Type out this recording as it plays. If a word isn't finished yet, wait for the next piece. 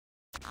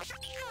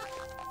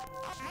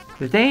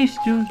Today is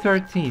June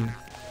 13th.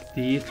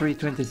 The E3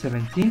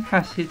 2017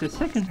 has hit the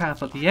second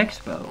half of the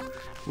expo,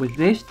 with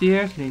this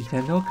year's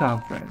Nintendo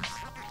conference.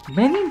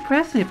 Many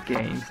impressive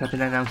games have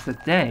been announced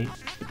today,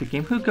 but the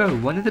game who got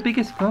one of the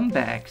biggest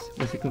comebacks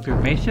was the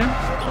confirmation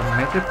of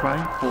Metroid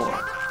Prime 4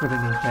 for the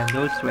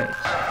Nintendo Switch.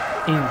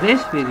 In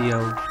this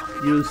video,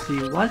 you'll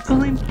see what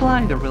will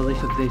imply the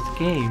release of this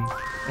game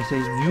as a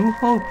new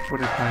hope for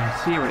the Prime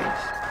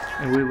series,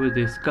 and we will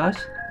discuss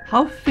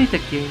how fit a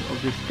game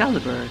of this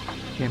caliber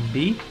can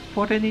be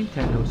for the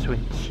Nintendo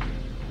Switch,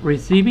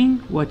 receiving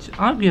what's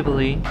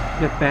arguably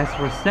the best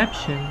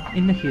reception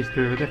in the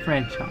history of the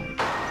franchise.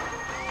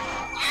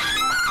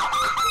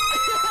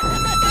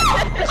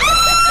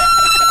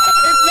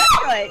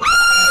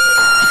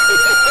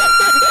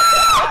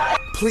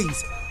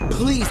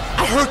 Please,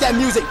 I heard that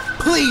music.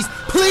 Please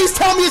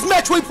tell me it's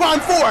Metroid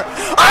Prime 4.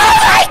 Oh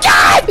my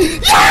god!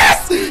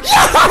 Yes!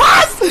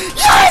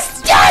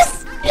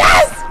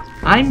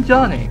 I'm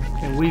Johnny,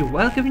 and we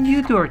welcome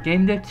you to our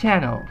Game Dev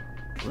channel.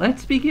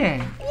 Let's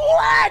begin.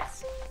 What?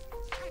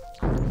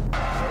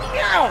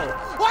 No!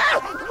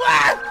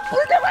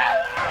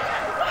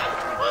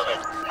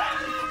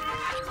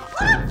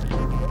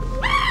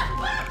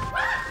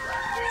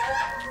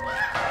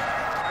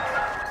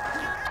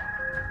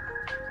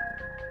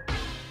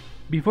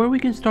 Before we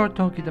can start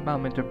talking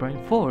about Metroid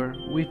Prime 4,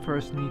 we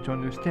first need to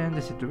understand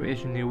the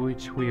situation in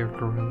which we are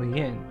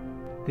currently in.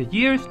 The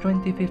year is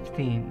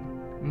 2015.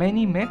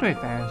 Many Metroid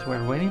fans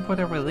were waiting for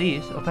the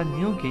release of a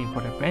new game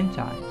for the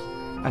franchise,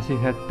 as it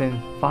had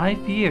been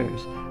 5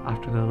 years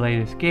after the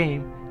latest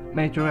game,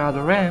 Metroid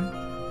Other M,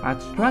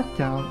 had struck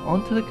down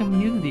onto the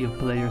community of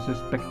players'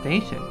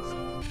 expectations.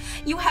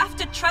 You have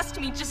to trust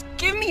me, just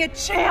give me a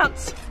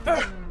chance!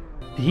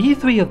 The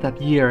E3 of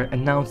that year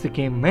announced the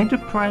game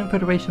Metroid Prime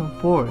Federation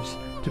Force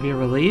to be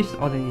released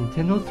on the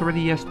Nintendo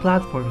 3DS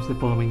platforms the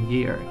following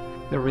year.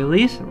 The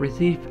release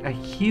received a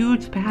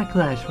huge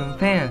backlash from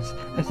fans,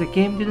 as the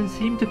game didn't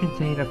seem to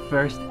contain at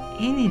first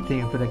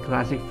anything for the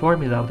classic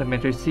formula of the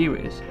Metroid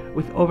series,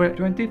 with over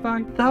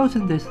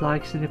 25,000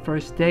 dislikes in the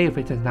first day of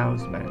its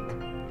announcement.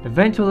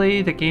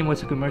 Eventually, the game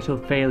was a commercial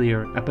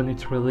failure upon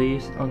its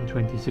release on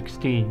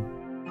 2016.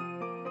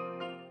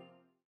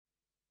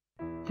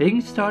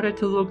 Things started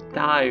to look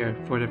dire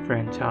for the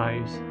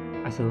franchise,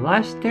 as the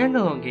last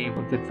standalone game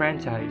of the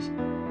franchise,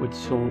 which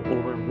sold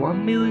over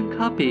 1 million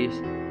copies,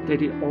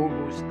 dated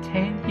almost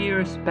 10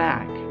 years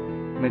back,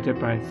 Metroid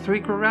Prime 3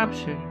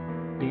 Corruption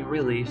being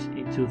released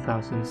in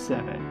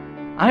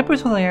 2007. I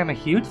personally am a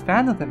huge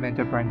fan of the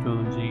Metroid Prime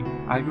trilogy.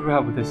 I grew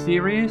up with the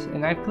series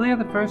and I've played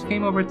the first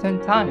game over 10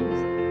 times,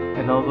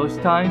 and all those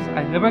times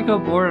I never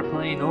got bored of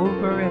playing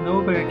over and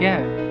over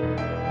again.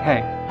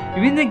 Heck,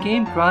 even the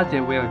game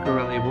project we are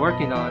currently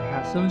working on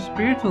has some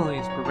spiritual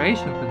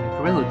inspiration from the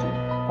trilogy.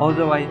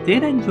 Although I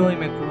did enjoy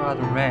Metroid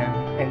Other M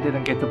and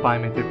didn't get to buy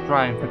Metroid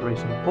Prime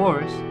Federation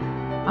Force,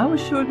 I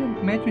was sure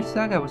that Metroid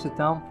Saga was a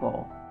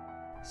downfall.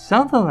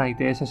 Something like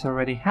this has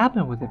already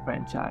happened with the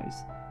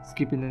franchise,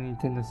 skipping the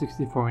Nintendo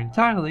 64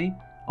 entirely,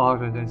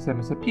 other than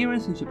Samus'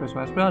 appearance in Super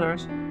Smash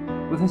Bros.,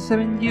 with a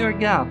 7-year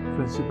gap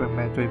from Super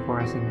Metroid for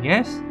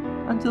SNES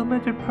until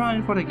Metroid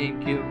Prime for the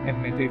GameCube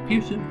and Metroid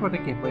Fusion for the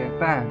Game Boy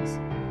Advance.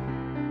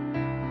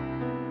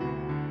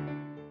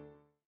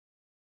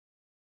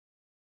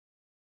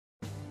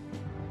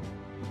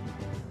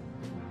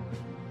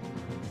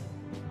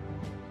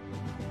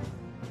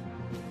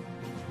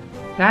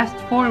 Fast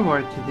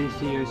forward to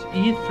this year's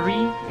E3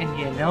 and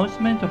the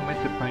announcement of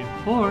Metroid Prime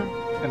 4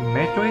 and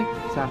Metroid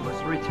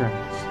Samus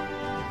Returns.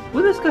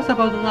 We'll discuss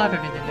about the latter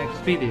in the next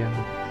video.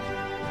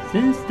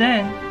 Since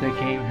then, the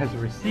game has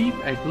received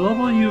a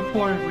global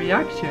euphoric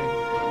reaction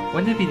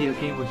when the video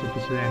game was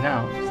officially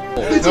announced.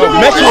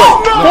 Metroid!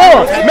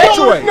 4!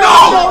 Metroid! No!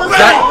 What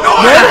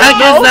the heck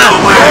is that?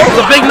 It's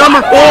a big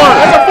number 4!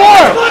 That's a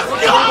 4!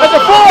 That's a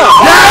 4!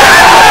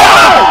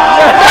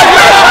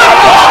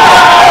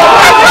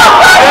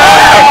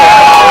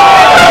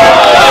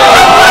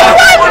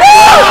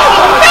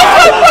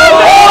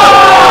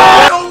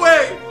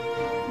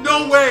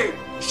 No way!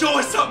 Show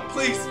us something,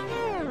 please!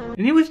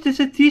 And it was just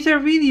a teaser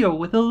video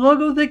with the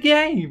logo of the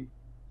game!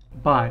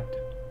 But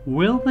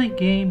will the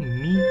game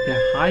meet the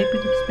hype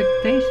and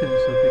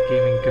expectations of the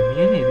gaming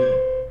community?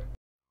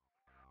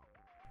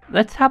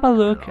 Let's have a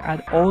look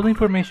at all the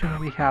information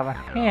we have at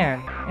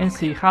hand and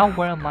see how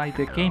well might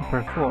the game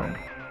perform.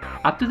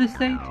 Up to this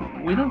date,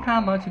 we don't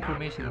have much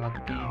information about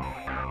the game.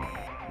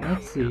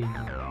 Let's see.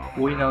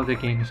 We know the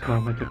game is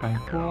called Metroid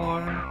Prime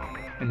 4,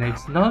 and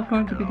it's not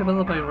going to be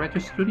developed by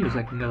YonicStudios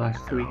like in the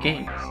last 3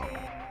 games.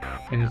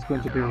 And it's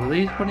going to be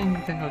released for the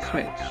Nintendo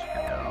Switch.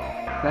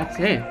 That's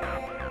it.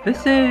 This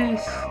is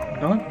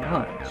not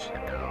much,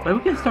 but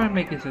we can start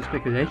making some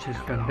speculations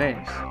from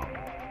this.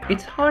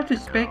 It's hard to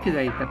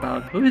speculate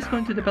about who is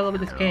going to develop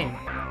this game,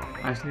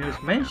 as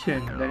news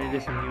mentioned that it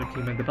is a new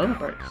team of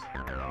developers.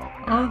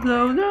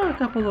 Although there are a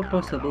couple of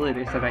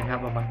possibilities that I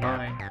have on my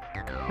mind.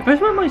 The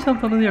first one might sound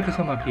familiar to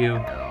some of you,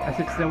 as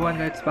it's the one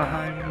that's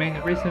behind many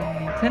recent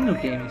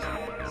Nintendo games,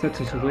 such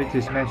as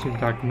Luigi's Mansion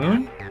Dark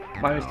Moon,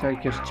 Mario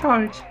Strikers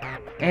Charge,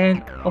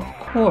 and, of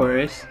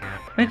course,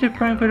 Metroid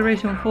Prime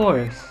Federation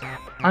Force.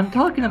 I'm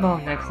talking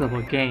about next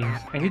level games,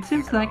 and it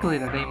seems likely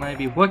that they might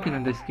be working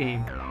on this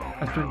game,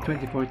 as from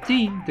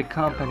 2014 the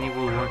company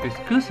will work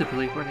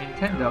exclusively for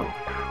Nintendo,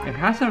 and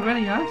has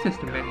already access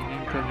to many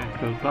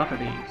Nintendo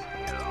properties.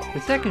 The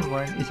second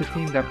one is a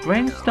team that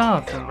branched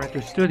off from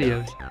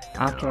YonicStudios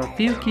after a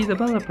few key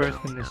developers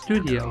from the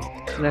studio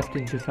left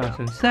in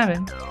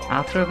 2007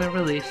 after the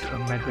release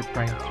of Metroid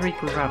Prime 3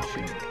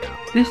 Corruption.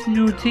 This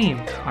new team,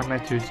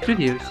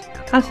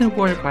 YonicStudios, hasn't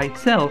worked by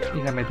itself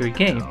in a Metroid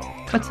game,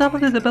 but some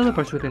of the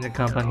developers within the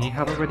company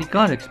have already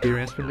got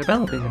experience from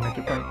developing the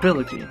Metroid Prime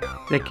trilogy.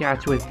 The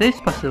catch with this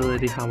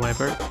possibility,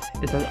 however,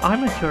 is that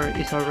Armature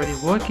is already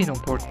working on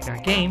porting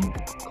a game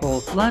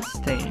called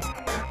Bloodstain,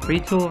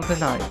 Ritual of the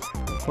Night,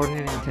 for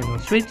the Nintendo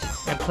Switch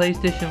and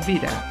PlayStation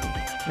Vita.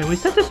 And with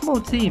such a small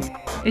team,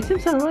 it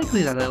seems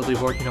unlikely that they'll be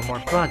working on more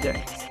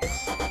projects.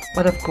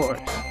 But of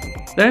course,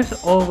 there's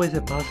always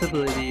a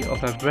possibility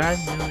of a brand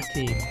new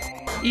team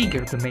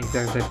eager to make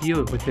their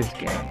debut with this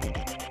game.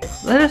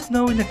 Let us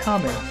know in the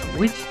comments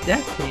which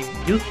dev team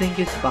you think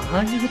is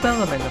behind the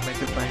development of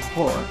Metroid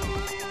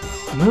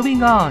Prime 4.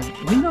 Moving on,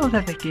 we know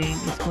that the game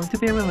is going to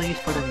be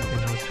released for the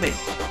Nintendo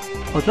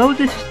Switch. Although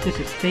this is just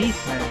a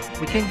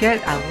statement, we can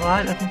get a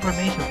lot of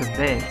information from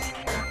this.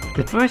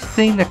 The first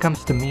thing that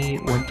comes to me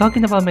when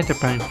talking about Metroid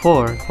Prime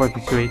 4 for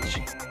the Switch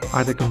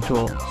are the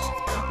controls.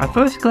 At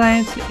first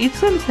glance, it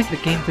seems like the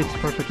game fits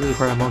perfectly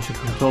for a motion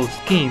control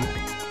scheme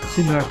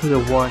similar to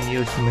the one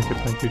used in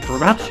Metroid Prime 3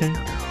 Corruption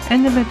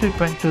and the Metroid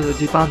Prime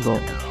Trilogy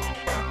bundle.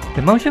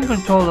 The motion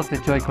control of the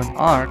Joy-Con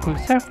R could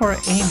serve for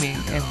aiming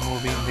and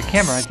moving the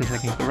camera just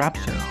like in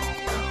Corruption,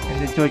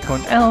 and the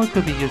Joy-Con L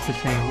could be used the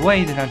same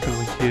way the Nunchuk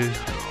was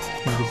used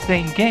in the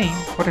same game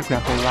for the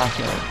grapple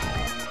lasso.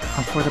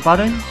 As for the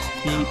buttons,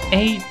 the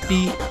A,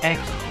 B,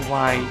 X,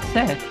 Y,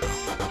 Z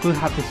will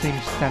have the same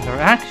standard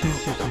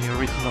actions used in the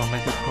original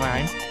Metroid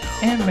Prime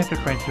and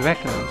Metroid Prime 2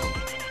 Echoes: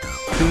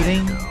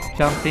 shooting,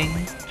 jumping,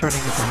 turning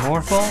into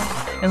Morphle,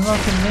 and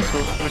launching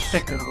missiles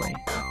respectively.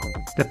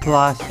 The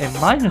plus and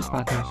minus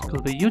buttons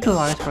could be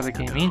utilized for the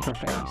game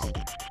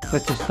interface,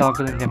 such as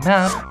toggling the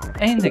map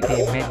and the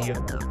game menu.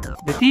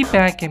 The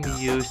D-pad can be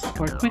used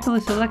for quickly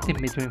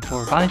selecting between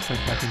 4 visors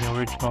like in the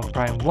original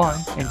Prime 1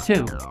 and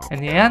 2,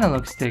 and the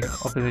analog stick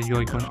of the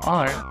Joy-Con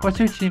R for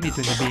switching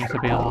between the beams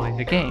available in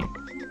the game.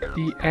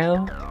 The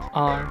L,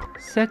 R,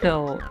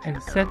 ZL, and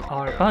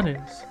ZR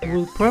buttons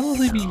will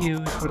probably be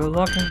used for the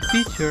locking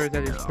feature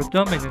that is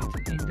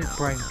predominant in the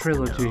Prime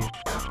trilogy.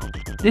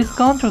 This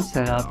control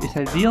setup is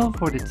ideal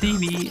for the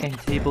TV and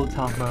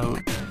tabletop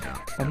mode,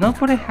 and not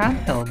for the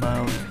handheld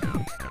mode.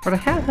 For the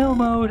handheld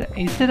mode,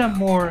 a set of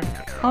more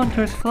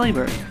Hunter's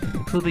flavor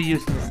will be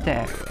used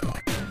instead.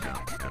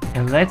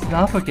 And let's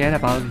not forget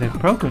about the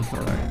Pro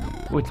Controller,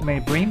 which may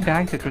bring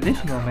back the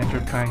traditional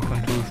Metroid Prime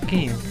control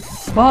scheme.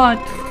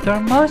 But there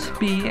must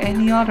be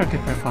any other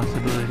different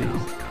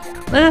possibilities.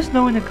 Let us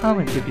know in the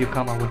comments if you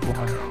come up with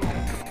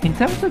one. In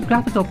terms of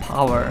graphical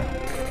power,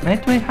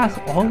 Metroid has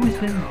always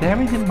been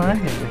very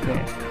demanding with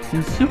it,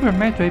 since Super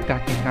Metroid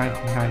back in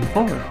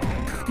 1994.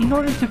 In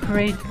order to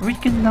create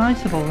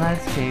recognizable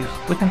landscapes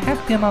with a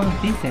hefty amount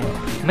of detail,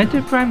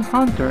 Metroid Prime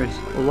Hunters,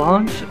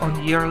 launched on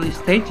the early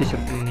stages of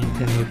the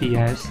Nintendo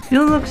DS,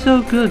 didn't look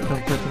so good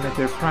compared to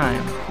Metroid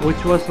Prime,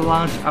 which was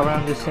launched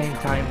around the same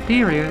time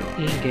period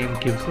in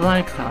GameCube's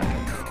lifetime,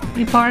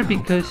 in part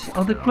because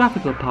of the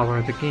graphical power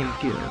of the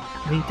GameCube.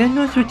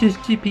 Nintendo Switch's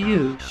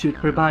GPU should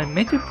provide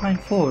Metroid Prime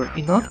 4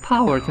 enough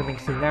power to make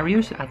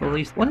scenarios at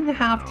least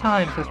 1.5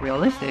 times as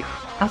realistic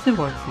as the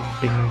ones in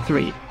Pikmin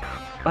 3.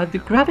 But the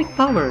graphic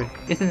power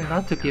isn't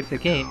enough to give the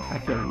game a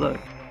good look.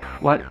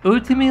 What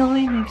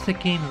ultimately makes the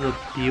game look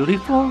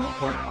beautiful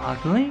or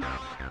ugly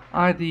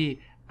are the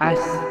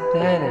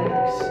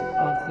aesthetics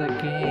of the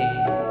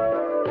game,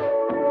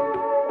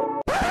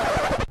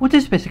 which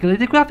is basically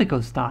the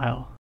graphical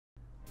style.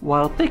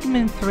 While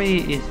Pikmin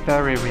 3 is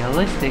very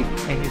realistic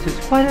and uses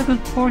quite a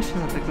good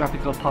portion of the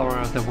graphical power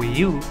of the Wii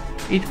U,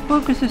 it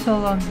focuses a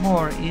lot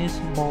more in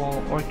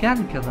small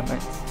organic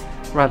elements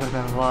rather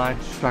than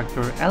large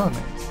structural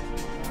elements.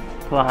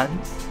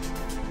 Plants,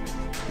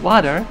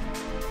 water,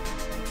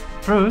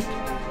 fruit,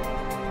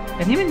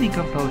 and even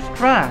decomposed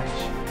trash.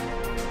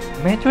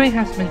 Metroid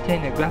has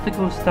maintained a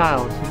graphical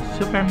style since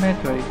Super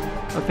Metroid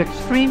of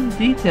extreme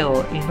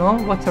detail in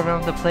all what's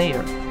around the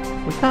player,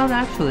 without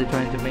actually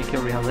trying to make it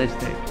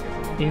realistic.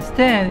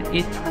 Instead,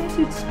 it tries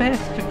its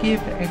best to give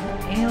an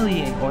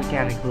alien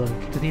organic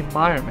look to the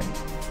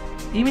environment,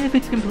 even if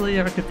it's completely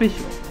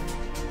artificial.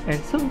 And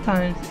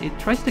sometimes it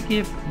tries to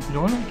give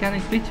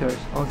non-organic features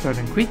on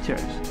certain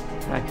creatures,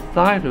 like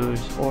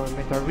Tharus or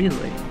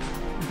Metarilli.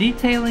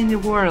 Detailing the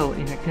world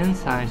in a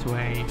concise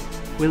way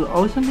will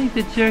also make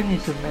the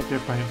journeys of Metroid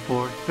Prime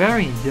 4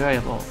 very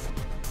enjoyable,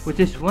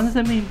 which is one of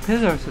the main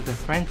pillars of the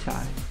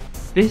franchise.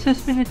 This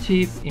has been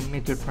achieved in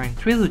Metroid Prime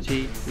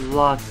Trilogy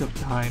lots of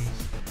times,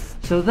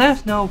 so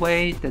there's no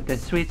way that the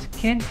Switch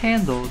can't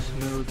handle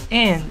smooth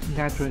and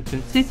natural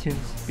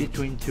transitions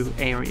between two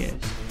areas.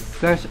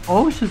 There's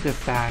also the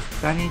fact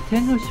that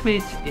Nintendo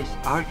Switch is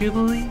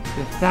arguably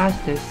the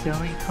fastest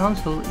selling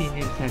console in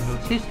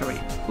Nintendo's history,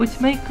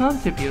 which may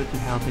contribute to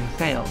helping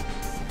sales.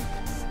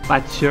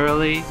 But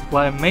surely,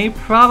 what may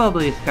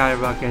probably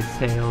skyrocket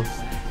sales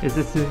is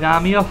the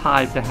tsunami of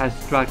hype that has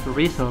struck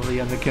recently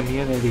on the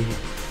community.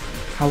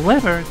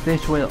 However,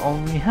 this will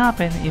only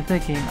happen if the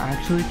game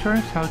actually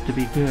turns out to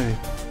be good.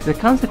 The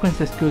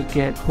consequences could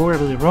get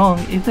horribly wrong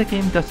if the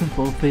game doesn't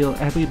fulfill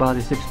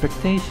everybody's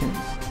expectations.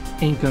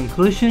 In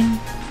conclusion,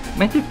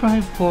 Metroid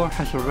Prime 4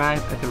 has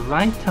arrived at the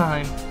right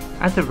time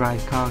at the right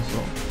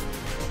console.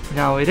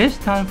 Now it is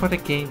time for the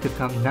game to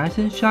come nice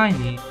and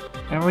shiny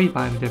and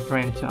revive the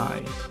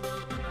franchise.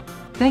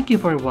 Thank you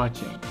for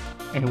watching,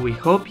 and we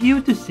hope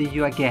to see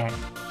you again.